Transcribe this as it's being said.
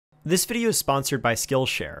This video is sponsored by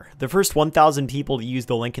Skillshare. The first 1,000 people to use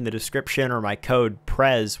the link in the description or my code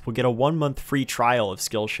PREZ will get a 1-month free trial of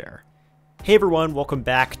Skillshare. Hey everyone, welcome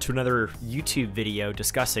back to another YouTube video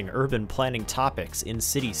discussing urban planning topics in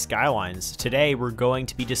city skylines. Today we're going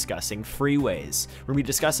to be discussing freeways. We're going to be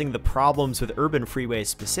discussing the problems with urban freeways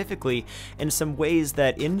specifically, and some ways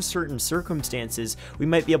that in certain circumstances we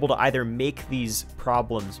might be able to either make these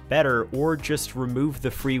problems better or just remove the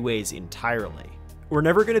freeways entirely. We're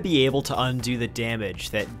never going to be able to undo the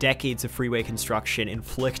damage that decades of freeway construction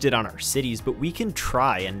inflicted on our cities, but we can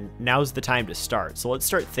try, and now's the time to start. So let's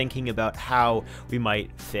start thinking about how we might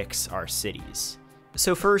fix our cities.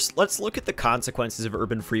 So first, let's look at the consequences of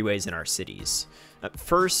urban freeways in our cities.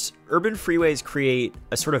 First, urban freeways create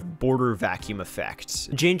a sort of border vacuum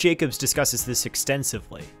effect. Jane Jacobs discusses this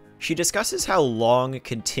extensively. She discusses how long,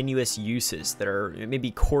 continuous uses that are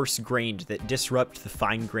maybe coarse-grained that disrupt the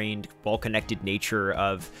fine-grained, well-connected nature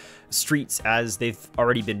of streets as they've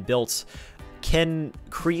already been built can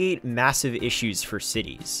create massive issues for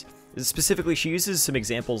cities. Specifically, she uses some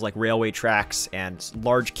examples like railway tracks and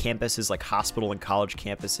large campuses like hospital and college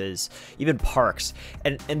campuses, even parks,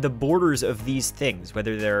 and the borders of these things,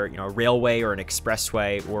 whether they're a railway or an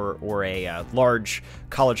expressway or a large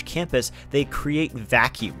college campus, they create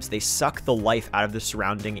vacuums. They suck the life out of the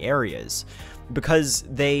surrounding areas because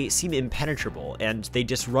they seem impenetrable and they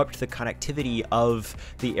disrupt the connectivity of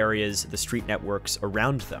the areas, the street networks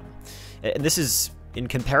around them. And this is in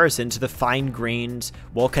comparison to the fine-grained,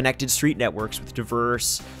 well-connected street networks with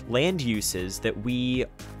diverse land uses that we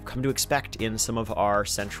come to expect in some of our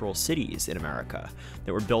central cities in America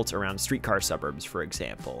that were built around streetcar suburbs, for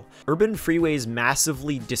example. Urban freeways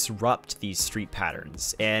massively disrupt these street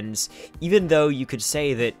patterns, and even though you could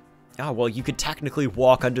say that you could technically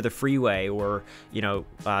walk under the freeway or,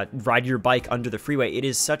 ride your bike under the freeway, it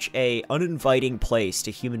is such a uninviting place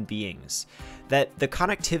to human beings that the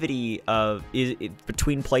connectivity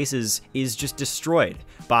between places is just destroyed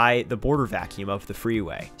by the border vacuum of the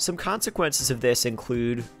freeway. Some consequences of this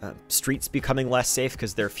include streets becoming less safe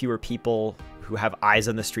because there are fewer people who have eyes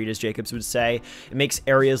on the street, as Jacobs would say. It makes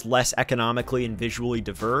areas less economically and visually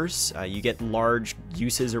diverse. You get large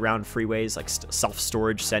uses around freeways like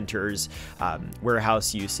self-storage centers,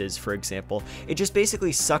 warehouse uses, for example. It just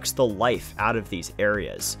basically sucks the life out of these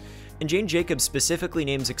areas. And Jane Jacobs specifically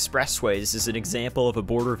names expressways as an example of a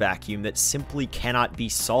border vacuum that simply cannot be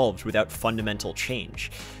solved without fundamental change.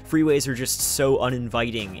 Freeways are just so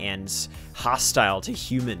uninviting and hostile to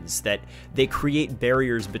humans that they create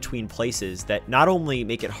barriers between places that not only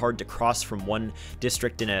make it hard to cross from one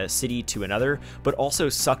district in a city to another, but also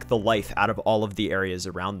suck the life out of all of the areas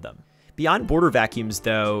around them. Beyond border vacuums,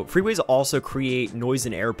 though, freeways also create noise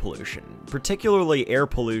and air pollution. Particularly air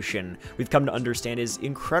pollution, we've come to understand, is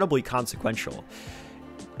incredibly consequential.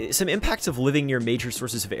 Some impacts of living near major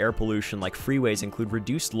sources of air pollution like freeways include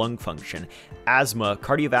reduced lung function, asthma,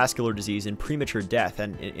 cardiovascular disease, and premature death.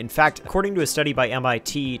 And in fact, according to a study by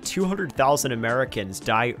MIT, 200,000 Americans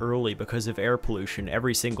die early because of air pollution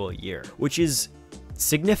every single year, which is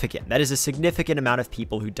significant. That is a significant amount of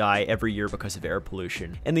people who die every year because of air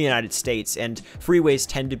pollution in the United States, and freeways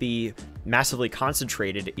tend to be massively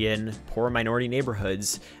concentrated in poor minority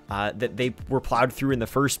neighborhoods that they were plowed through in the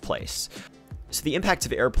first place. So the impacts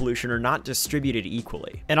of air pollution are not distributed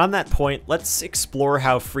equally. And on that point, let's explore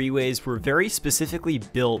how freeways were very specifically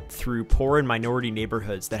built through poor and minority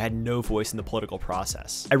neighborhoods that had no voice in the political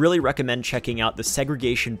process. I really recommend checking out the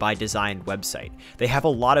Segregation by Design website. They have a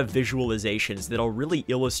lot of visualizations that'll really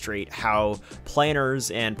illustrate how planners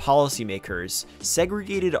and policymakers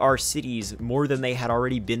segregated our cities more than they had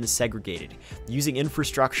already been segregated, using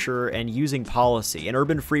infrastructure and using policy. And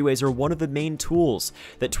urban freeways are one of the main tools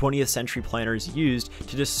that 20th century planners used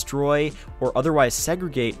to destroy or otherwise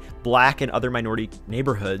segregate Black and other minority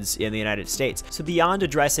neighborhoods in the United States. So beyond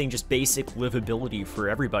addressing just basic livability for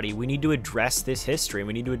everybody, we need to address this history.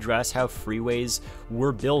 We need to address how freeways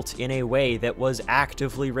were built in a way that was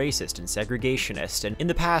actively racist and segregationist. And in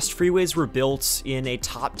the past, freeways were built in a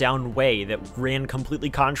top-down way that ran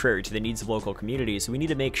completely contrary to the needs of local communities. So we need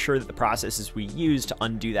to make sure that the processes we use to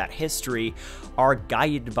undo that history are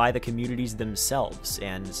guided by the communities themselves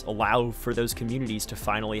and allow for those communities to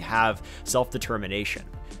finally have self-determination.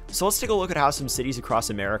 So let's take a look at how some cities across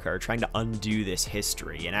America are trying to undo this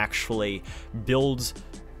history and actually build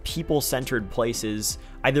people-centered places,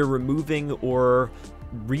 either removing or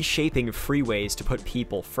reshaping freeways to put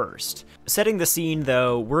people first. Setting the scene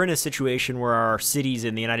though, we're in a situation where our cities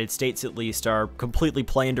in the United States at least are completely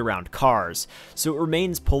planned around cars, so it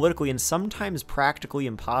remains politically and sometimes practically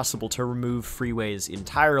impossible to remove freeways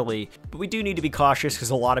entirely, but we do need to be cautious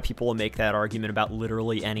because a lot of people will make that argument about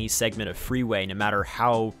literally any segment of freeway, no matter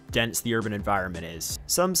how dense the urban environment is.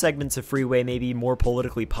 Some segments of freeway may be more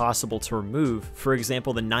politically possible to remove. For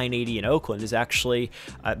example, the 980 in Oakland is actually,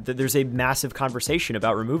 there's a massive conversation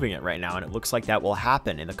about removing it right now, and it looks like that will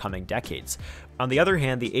happen in the coming decades. On the other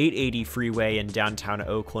hand, the 880 freeway in downtown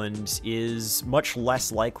Oakland is much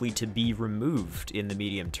less likely to be removed in the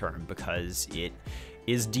medium term because it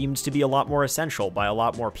is deemed to be a lot more essential by a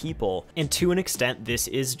lot more people, and to an extent this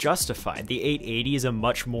is justified. The 880 is a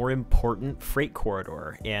much more important freight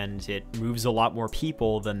corridor, and it moves a lot more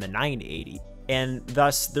people than the 980. And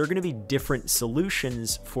thus, there are going to be different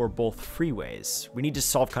solutions for both freeways. We need to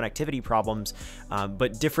solve connectivity problems,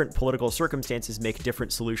 but different political circumstances make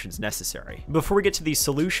different solutions necessary. Before we get to these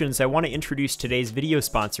solutions, I want to introduce today's video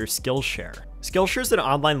sponsor, Skillshare. Skillshare is an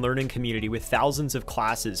online learning community with thousands of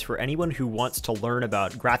classes for anyone who wants to learn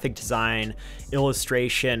about graphic design,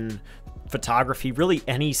 illustration, photography, really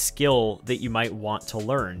any skill that you might want to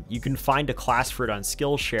learn. You can find a class for it on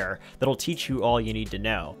Skillshare that'll teach you all you need to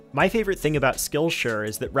know. My favorite thing about Skillshare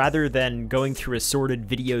is that rather than going through assorted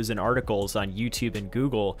videos and articles on YouTube and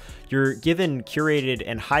Google, you're given curated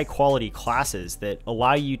and high quality classes that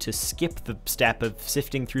allow you to skip the step of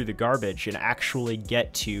sifting through the garbage and actually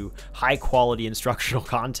get to high quality instructional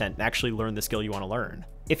content and actually learn the skill you want to learn.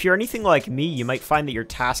 If you're anything like me, you might find that your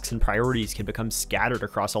tasks and priorities can become scattered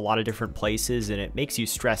across a lot of different places, and it makes you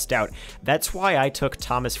stressed out. That's why I took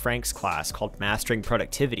Thomas Frank's class called Mastering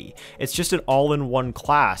Productivity. It's just an all-in-one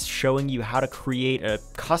class showing you how to create a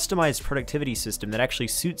customized productivity system that actually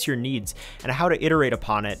suits your needs and how to iterate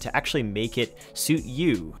upon it to actually make it suit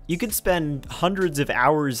you. You can spend hundreds of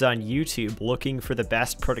hours on YouTube looking for the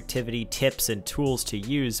best productivity tips and tools to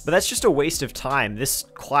use, but that's just a waste of time. This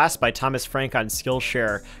class by Thomas Frank on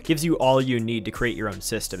Skillshare gives you all you need to create your own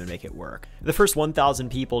system and make it work. The first 1,000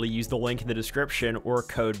 people to use the link in the description or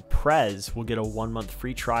code PREZ will get a 1-month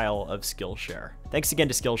free trial of Skillshare. Thanks again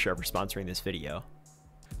to Skillshare for sponsoring this video.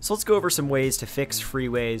 So let's go over some ways to fix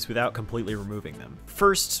freeways without completely removing them.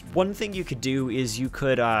 First, one thing you could do is you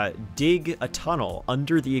could dig a tunnel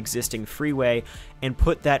under the existing freeway and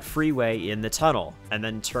put that freeway in the tunnel, and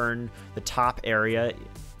then turn the top area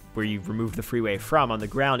where you remove the freeway from on the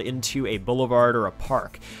ground into a boulevard or a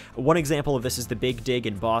park. One example of this is the Big Dig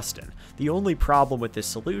in Boston. The only problem with this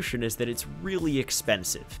solution is that it's really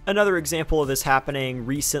expensive. Another example of this happening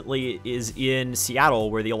recently is in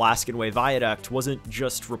Seattle, where the Alaskan Way Viaduct wasn't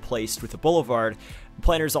just replaced with a boulevard.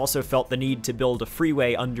 Planners also felt the need to build a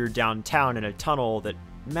freeway under downtown in a tunnel that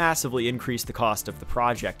massively increased the cost of the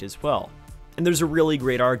project as well. And there's a really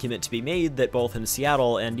great argument to be made that both in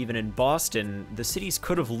Seattle and even in Boston, the cities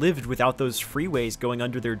could have lived without those freeways going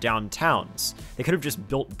under their downtowns. They could have just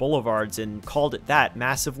built boulevards and called it that,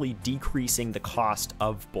 massively decreasing the cost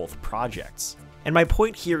of both projects. And my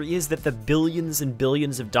point here is that the billions and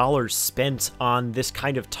billions of dollars spent on this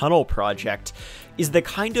kind of tunnel project is the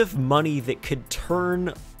kind of money that could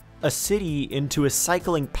turn a city into a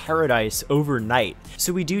cycling paradise overnight.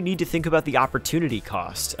 So we do need to think about the opportunity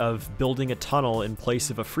cost of building a tunnel in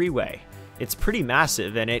place of a freeway. It's pretty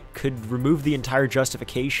massive, and it could remove the entire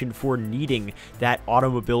justification for needing that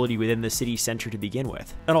automobility within the city center to begin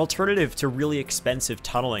with. An alternative to really expensive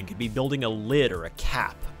tunneling could be building a lid or a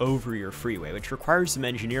cap over your freeway, which requires some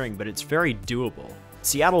engineering, but it's very doable.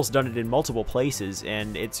 Seattle's done it in multiple places,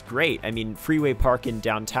 and it's great. I mean, Freeway Park in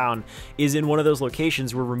downtown is in one of those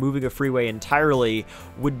locations where removing a freeway entirely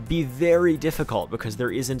would be very difficult because there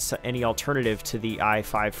isn't any alternative to the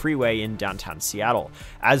I-5 freeway in downtown Seattle.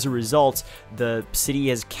 As a result, the city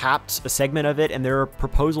has capped a segment of it, and there are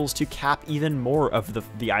proposals to cap even more of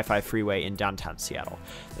the I-5 freeway in downtown Seattle.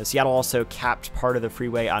 Seattle also capped part of the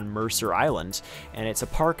freeway on Mercer Island, and it's a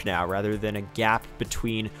park now rather than a gap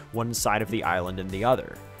between one side of the island and the other.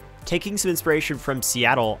 Taking some inspiration from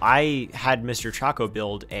Seattle, I had Mr. Chaco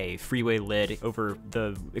build a freeway lid over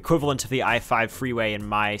the equivalent of the I-5 freeway in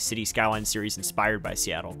my City Skyline series inspired by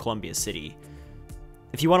Seattle, Columbia City.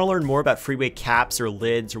 If you want to learn more about freeway caps or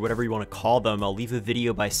lids or whatever you want to call them, I'll leave a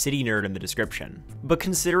video by City Nerd in the description. But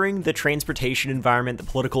considering the transportation environment, the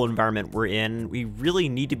political environment we're in, we really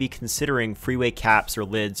need to be considering freeway caps or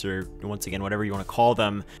lids, or once again, whatever you want to call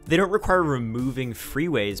them. They don't require removing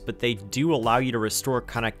freeways, but they do allow you to restore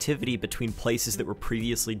connectivity between places that were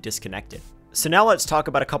previously disconnected. So now let's talk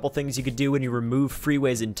about a couple things you could do when you remove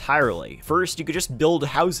freeways entirely. First, you could just build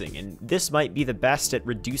housing, and this might be the best at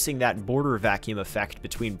reducing that border vacuum effect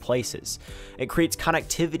between places. It creates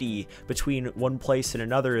connectivity between one place and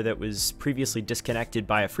another that was previously disconnected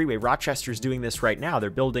by a freeway. Rochester's doing this right now. They're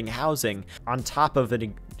building housing on top of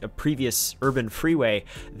a previous urban freeway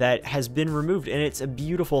that has been removed, and it's a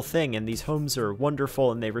beautiful thing, and these homes are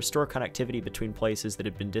wonderful, and they restore connectivity between places that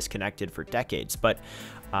have been disconnected for decades. But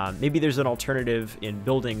maybe there's an alternative in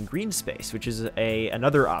building green space, which is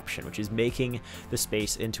another option, which is making the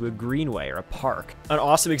space into a greenway or a park. An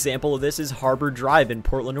awesome example of this is Harbor Drive in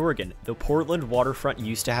Portland, Oregon. The Portland waterfront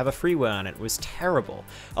used to have a freeway on it. It was terrible.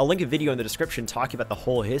 I'll link a video in the description talking about the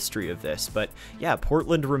whole history of this, but yeah,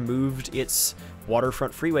 Portland removed its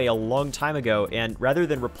waterfront freeway a long time ago, and rather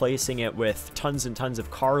than replacing it with tons and tons of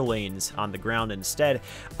car lanes on the ground instead,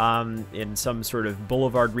 in some sort of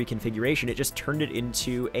boulevard reconfiguration, it just turned it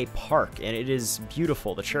into a park, and it is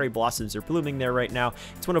beautiful. The cherry blossoms are blooming there right now.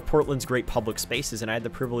 It's one of Portland's great public spaces, and I had the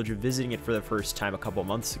privilege of visiting it for the first time a couple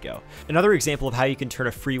months ago. Another example of how you can turn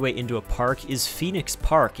a freeway into a park is Phoenix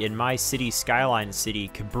Park in my city, skyline city,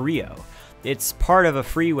 Cabrillo. It's part of a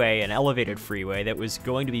freeway, an elevated freeway, that was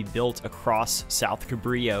going to be built across South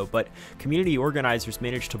Cabrillo, but community organizers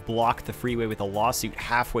managed to block the freeway with a lawsuit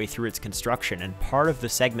halfway through its construction, and part of the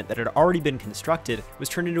segment that had already been constructed was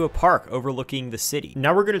turned into a park overlooking the city.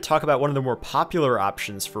 Now we're going to talk about one of the more popular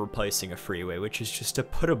options for replacing a freeway, which is just to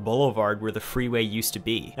put a boulevard where the freeway used to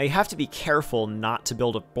be. Now you have to be careful not to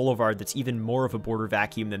build a boulevard that's even more of a border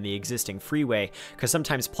vacuum than the existing freeway, because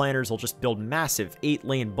sometimes planners will just build massive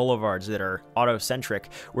 8-lane boulevards that are auto-centric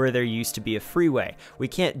where there used to be a freeway. We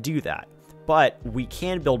can't do that. But we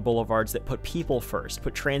can build boulevards that put people first,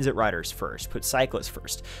 put transit riders first, put cyclists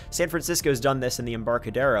first. San Francisco's done this in the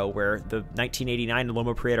Embarcadero, where the 1989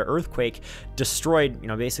 Loma Prieta earthquake destroyed,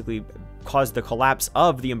 basically caused the collapse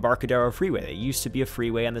of the Embarcadero freeway. It used to be a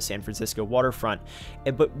freeway on the San Francisco waterfront,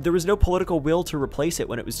 but there was no political will to replace it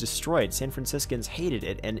when it was destroyed. San Franciscans hated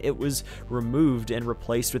it, and it was removed and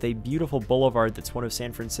replaced with a beautiful boulevard that's one of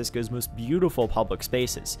San Francisco's most beautiful public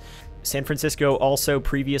spaces. San Francisco also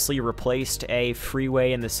previously replaced a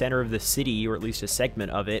freeway in the center of the city, or at least a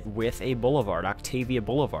segment of it, with a boulevard, Octavia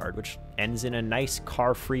Boulevard, which ends in a nice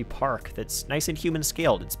car-free park that's nice and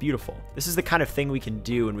human-scaled. It's beautiful. This is the kind of thing we can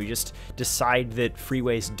do when we just decide that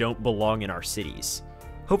freeways don't belong in our cities.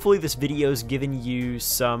 Hopefully this video's given you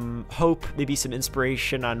some hope, maybe some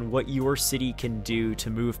inspiration on what your city can do to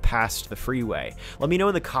move past the freeway. Let me know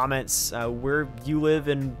in the comments where you live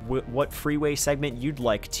and what freeway segment you'd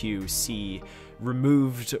like to see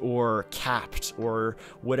removed or capped, or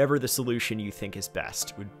whatever the solution you think is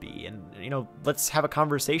best would be. And let's have a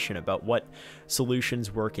conversation about what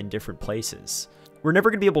solutions work in different places. We're never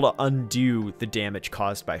going to be able to undo the damage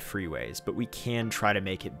caused by freeways, but we can try to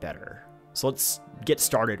make it better. So let's get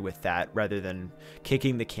started with that rather than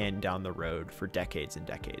kicking the can down the road for decades and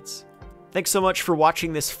decades. Thanks so much for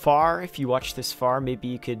watching this far. If you watched this far, maybe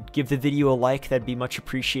you could give the video a like. That'd be much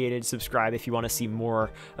appreciated. Subscribe if you want to see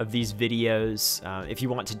more of these videos. If you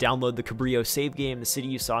want to download the Cabrillo save game, the city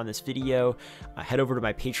you saw in this video, head over to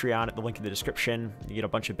my Patreon at the link in the description. You get a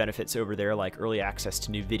bunch of benefits over there, like early access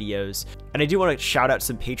to new videos. And I do want to shout out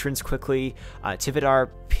some patrons quickly. Tivadar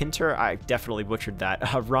Pinter, I definitely butchered that.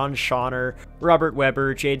 Ron Schauner, Robert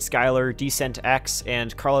Weber, Jade Schuyler, Decent X,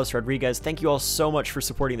 and Carlos Rodriguez. Thank you all so much for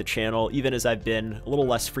supporting the channel. Even as I've been a little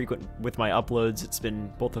less frequent with my uploads, it's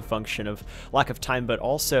been both a function of lack of time, but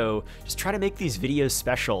also just trying to make these videos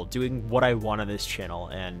special, doing what I want on this channel,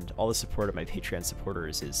 and all the support of my Patreon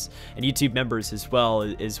supporters and YouTube members as well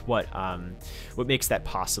is what makes that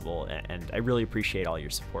possible, and I really appreciate all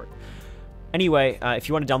your support. Anyway, if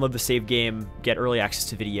you want to download the save game, get early access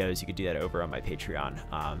to videos, you can do that over on my Patreon.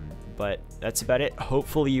 But that's about it.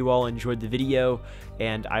 Hopefully you all enjoyed the video,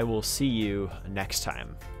 and I will see you next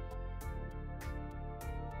time.